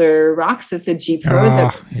boulder rocks. It's a Jeep road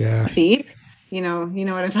that's deep. You know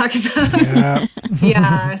what I'm talking about? Yeah.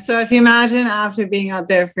 Yeah. So if you imagine after being out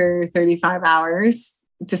there for 35 hours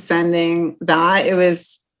descending that, it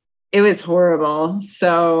was horrible.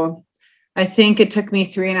 So I think it took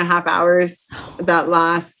me 3.5 hours that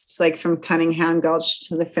last, like from Cunningham Gulch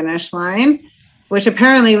to the finish line, which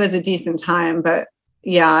apparently was a decent time. But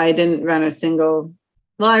yeah, I didn't run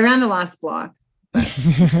I ran the last block.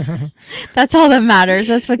 That's all that matters.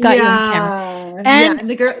 That's what got you on camera. And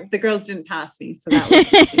the girls didn't pass me. So that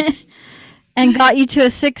was and got you to a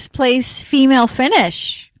 6th place female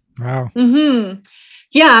finish. Wow. Mm-hmm.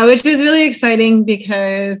 Yeah, which was really exciting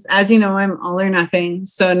because, as you know, I'm all or nothing.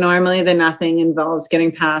 So normally the nothing involves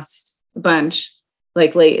getting past a bunch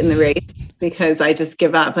like late in the race, because I just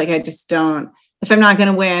give up. Like, I just don't, if I'm not going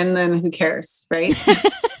to win, then who cares, right?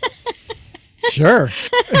 Sure.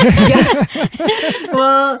 Yeah.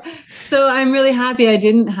 Well, so I'm really happy I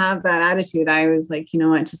didn't have that attitude. I was like, you know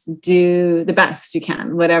what, just do the best you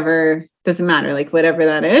can, whatever, doesn't matter, like whatever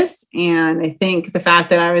that is. And I think the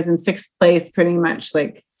fact that I was in 6th place pretty much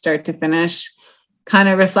like start to finish kind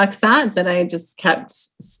of reflects that I just kept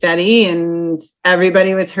steady, and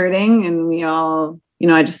everybody was hurting, and we all,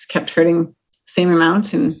 I just kept hurting the same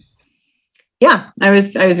amount. And yeah, I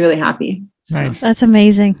was really happy. Nice. That's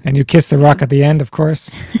amazing. And you kissed the rock at the end, of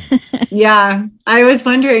course. Yeah. I was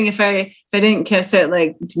wondering if I didn't kiss it,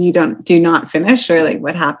 like, do not finish, or like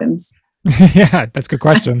what happens? Yeah, that's a good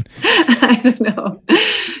question. I don't know.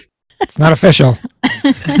 It's not official.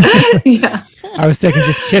 Yeah. I was thinking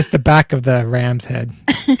just kiss the back of the ram's head.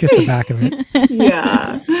 Kiss the back of it.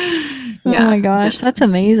 Yeah. Oh my gosh, that's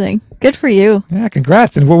amazing. Good for you. Yeah,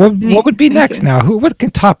 congrats. And what would be Thank next you. now? What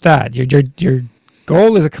can top that? Your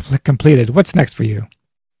goal is completed. What's next for you?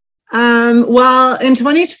 Well, in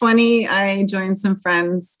 2020, I joined some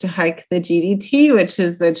friends to hike the GDT, which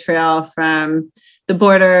is the trail from the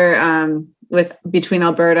border between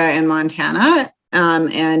Alberta and Montana.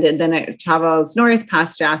 And then it travels north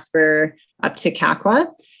past Jasper up to Kakwa.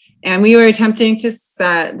 And we were attempting to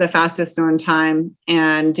set the fastest known time.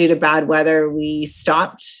 And due to bad weather, we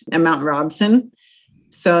stopped at Mount Robson.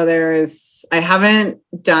 So I haven't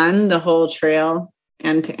done the whole trail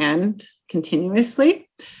end to end continuously.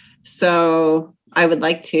 So I would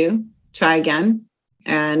like to try again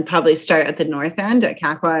and probably start at the north end at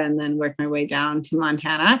Kakwa and then work my way down to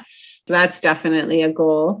Montana. So that's definitely a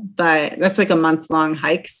goal, but that's like a month-long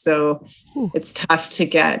hike. So It's tough to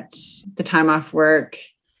get the time off work.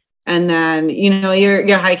 And then,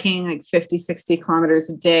 you're hiking like 50, 60 kilometers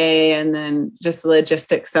a day. And then just the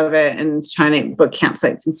logistics of it and trying to book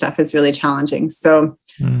campsites and stuff is really challenging. So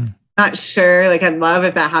not sure, like I'd love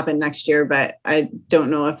if that happened next year, but I don't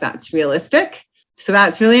know if that's realistic. So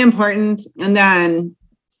that's really important. And then,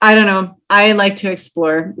 I don't know, I like to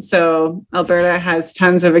explore. So Alberta has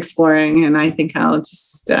tons of exploring, and I think I'll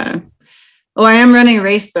just, I am running a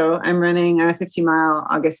race though. I'm running a 50-mile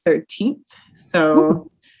August 13th. So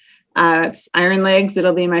it's Iron Legs.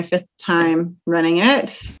 It'll be my 5th time running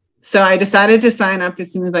it. So I decided to sign up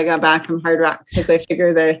as soon as I got back from Hard Rock because I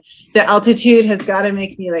figure the altitude has got to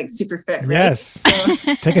make me like super fit. Right? Yes. So,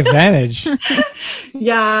 take advantage.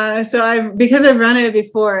 Yeah. So because I've run it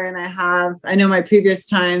before and I know my previous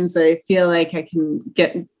times, I feel like I can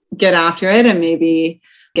get after it and maybe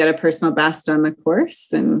get a personal best on the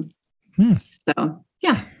course. And so,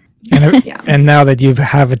 yeah. And now that you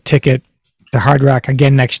have a ticket to Hard Rock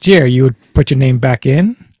again next year, you would put your name back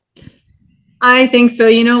in? I think so.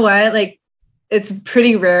 You know what? Like, it's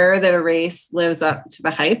pretty rare that a race lives up to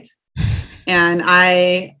the hype. And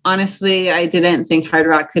I didn't think Hard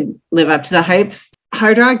Rock could live up to the hype.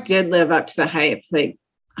 Hard Rock did live up to the hype, like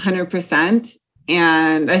 100%.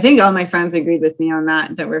 And I think all my friends agreed with me on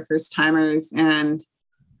that were first timers. And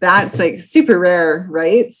that's like super rare,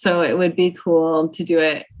 right? So it would be cool to do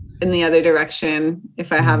it in the other direction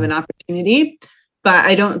if I have an opportunity. But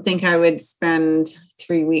I don't think I would spend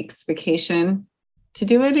 3 weeks vacation to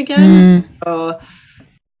do it again. So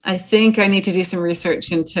I think I need to do some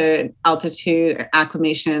research into altitude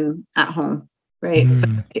acclimation at home, right? So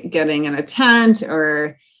getting in a tent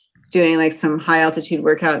or doing like some high altitude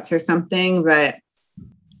workouts or something. But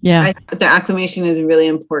the acclimation is really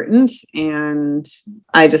important, and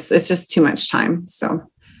it's just too much time. So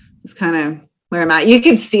it's kind of where I'm at. You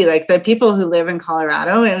can see like the people who live in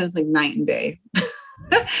Colorado, it was like night and day.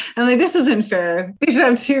 I'm like, this isn't fair. They should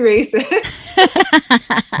have 2 races.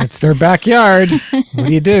 It's their backyard. What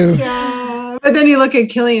do you do? Yeah. But then you look at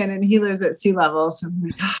Killian and he lives at sea level. So I'm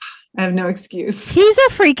like, I have no excuse. He's a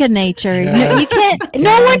freak of nature. You can't,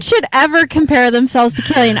 no one should ever compare themselves to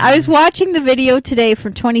Killian. I was watching the video today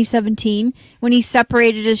from 2017 when he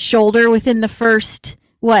separated his shoulder within the first,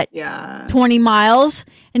 20 miles.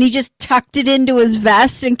 And he just tucked it into his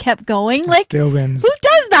vest and kept going. Like, still wins. Who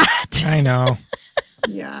does that? I know.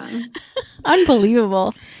 Yeah.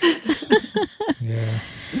 Unbelievable. Yeah.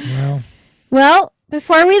 Well,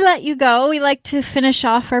 before we let you go, we like to finish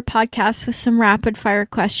off our podcast with some rapid fire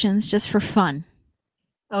questions just for fun.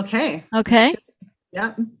 Okay.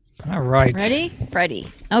 Yeah. All right. Ready?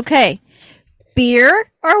 Okay.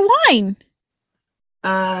 Beer or wine?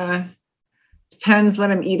 Depends what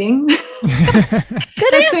I'm eating.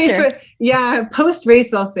 Good answer. Post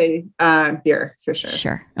race, I'll say beer for sure.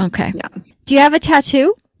 Sure. Okay. Yeah. Do you have a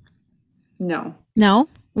tattoo? No.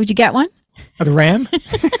 Would you get one? The ram?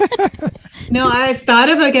 No, I've thought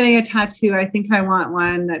about getting a tattoo. I think I want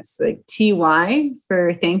one that's like TY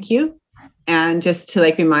for thank you. And just to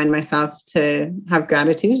like remind myself to have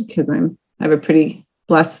gratitude because I have a pretty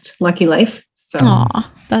blessed, lucky life. So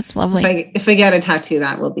that's lovely. If I get a tattoo,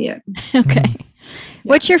 that will be it. Okay. Yeah.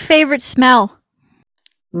 What's your favorite smell?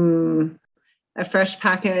 A fresh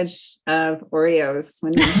package of Oreos.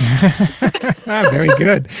 Very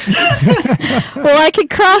good. Well, I could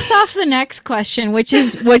cross off the next question, which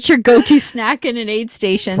is what's your go-to snack in an aid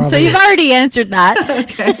station? Probably. So you've already answered that.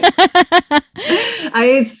 Okay. I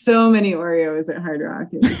ate so many Oreos at Hard Rock.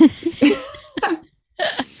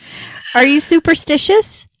 Are you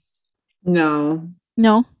superstitious? No.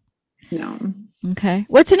 Okay.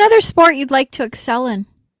 What's another sport you'd like to excel in?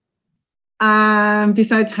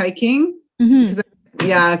 Besides hiking?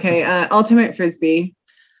 Mm-hmm. Ultimate Frisbee.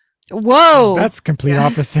 Whoa. That's complete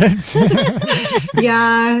opposites.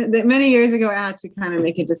 Many years ago, I had to kind of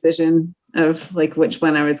make a decision of like which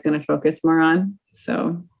one I was going to focus more on.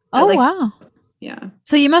 So. Wow. Yeah.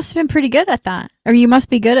 So you must have been pretty good at that, or you must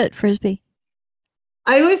be good at Frisbee.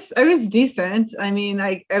 I was decent. I mean,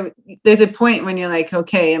 I there's a point when you're like,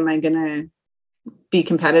 okay, am I going to be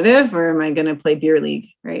competitive or am I going to play beer league?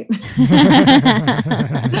 Right.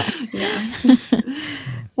 Yeah.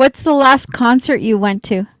 What's the last concert you went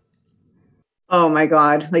to? Oh my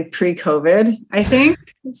God, like pre-COVID, I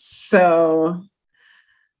think. So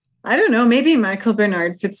I don't know, maybe Michael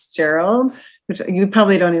Bernard Fitzgerald, which you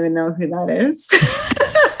probably don't even know who that is.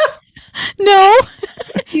 No.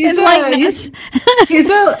 He's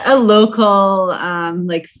a local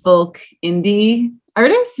like folk indie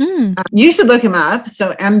artist. You should look him up.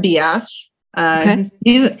 So MBF. Okay.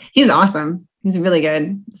 He's awesome. He's really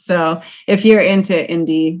good. So if you're into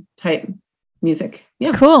indie type music,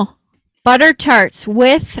 yeah. Cool. Butter tarts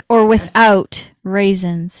with or without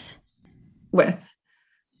raisins? With.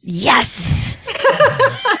 Yes.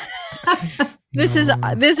 This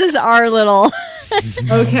is our little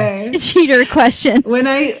okay cheater question. When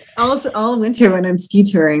I also all winter when I'm ski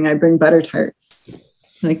touring, I bring butter tarts.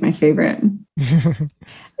 Like my favorite.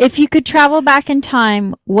 If you could travel back in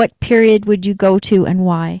time, what period would you go to and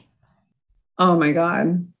why? Oh my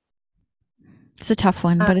God. It's a tough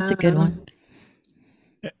one, but it's a good one.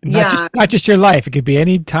 Not just your life. It could be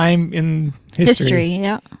any time in history.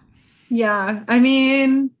 Yeah. Yeah. I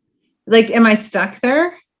mean, like, am I stuck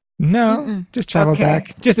there? No, just travel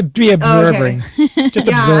back. Just to be observing. Just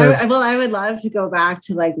observe. I would love to go back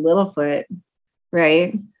to like Littlefoot,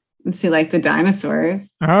 right? And see like the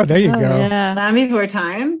dinosaurs. Oh, there you go. Yeah. Land Before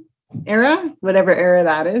Time era, whatever era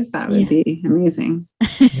that is, that would be amazing.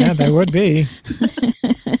 Yeah, that would be.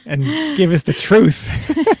 And give us the truth.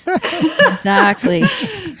 Exactly.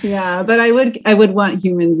 Yeah, but I would want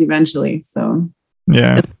humans eventually, so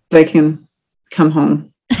yeah, they can come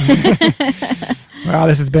home. Wow,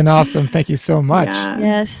 this has been awesome. Thank you so much. Yeah.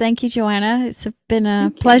 Yes, thank you, Joanna. It's been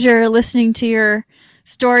a pleasure listening to your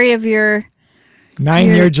story of your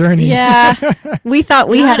 9-year journey. Yeah, we thought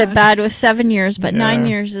we had it bad with 7 years, but 9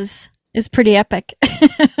 years is pretty epic.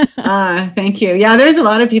 Thank you. Yeah, there's a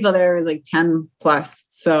lot of people there with like 10 plus.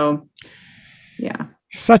 So yeah.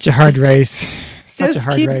 Such a hard race. Such a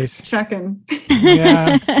hard keep race. Checking.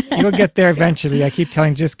 Yeah. You'll get there eventually. I keep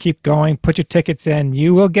telling you, just keep going. Put your tickets in.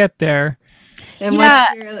 You will get there.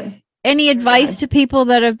 And any advice to people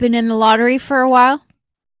that have been in the lottery for a while?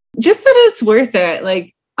 Just that it's worth it.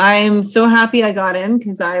 Like, I'm so happy I got in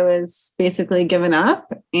because I was basically given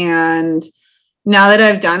up. And now that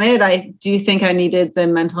I've done it, I do think I needed the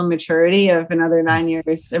mental maturity of another 9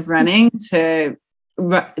 years of running to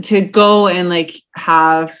go and like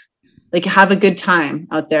have a good time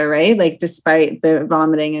out there, right? Like despite the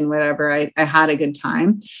vomiting and whatever, I had a good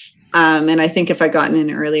time. And I think if I gotten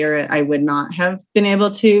in earlier, I would not have been able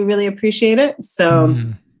to really appreciate it. So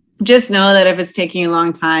just know that if it's taking a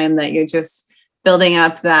long time, that you're just building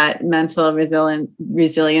up that mental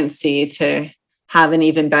resiliency to have an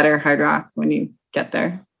even better hard rock when you get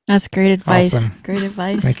there. That's great advice. Awesome. Great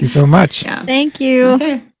advice. Thank you so much. Yeah. Thank you.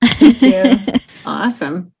 Okay. Thank you.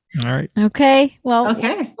 Awesome. All right. Okay. Well,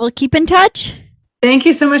 we'll keep in touch. Thank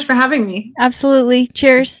you so much for having me. Absolutely.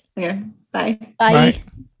 Cheers. Okay. Bye. Bye.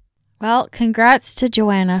 Well, congrats to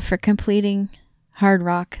Joanna for completing Hard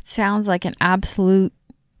Rock. It sounds like an absolute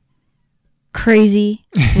crazy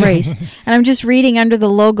race. And I'm just reading under the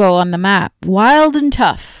logo on the map. Wild and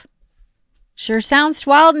tough. Sure sounds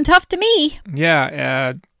wild and tough to me.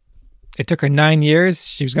 Yeah. It took her 9 years.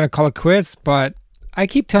 She was going to call it quits, but I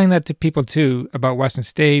keep telling that to people too about Western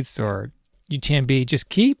States or UTMB. Just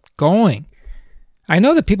keep going. I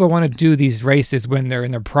know that people want to do these races when they're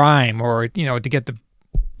in their prime or, to get the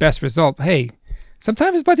best result. Hey,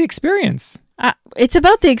 sometimes it's about the experience. It's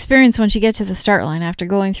about the experience once you get to the start line after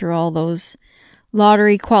going through all those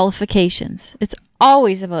lottery qualifications. It's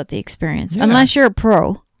always about the experience, unless you're a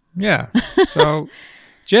pro. Yeah. So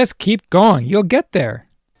just keep going. You'll get there.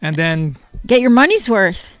 And then get your money's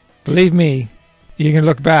worth. Believe me, you can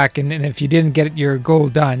look back and if you didn't get your goal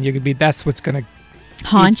done, you could be, that's what's going to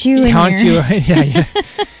haunt you. Yeah.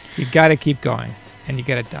 You got to keep going and you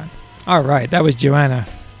get it done. All right. That was Joanna.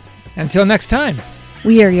 Until next time.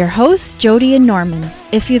 We are your hosts, Jody and Norman.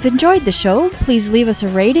 If you've enjoyed the show, please leave us a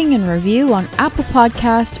rating and review on Apple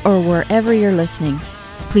Podcast or wherever you're listening.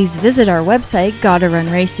 Please visit our website,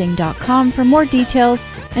 GottaRunRacing.com for more details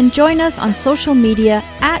and join us on social media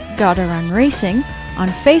at Gotta Run Racing on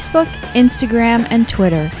Facebook, Instagram, and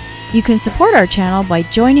Twitter. You can support our channel by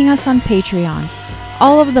joining us on Patreon.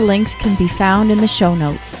 All of the links can be found in the show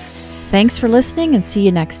notes. Thanks for listening and see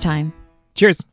you next time. Cheers.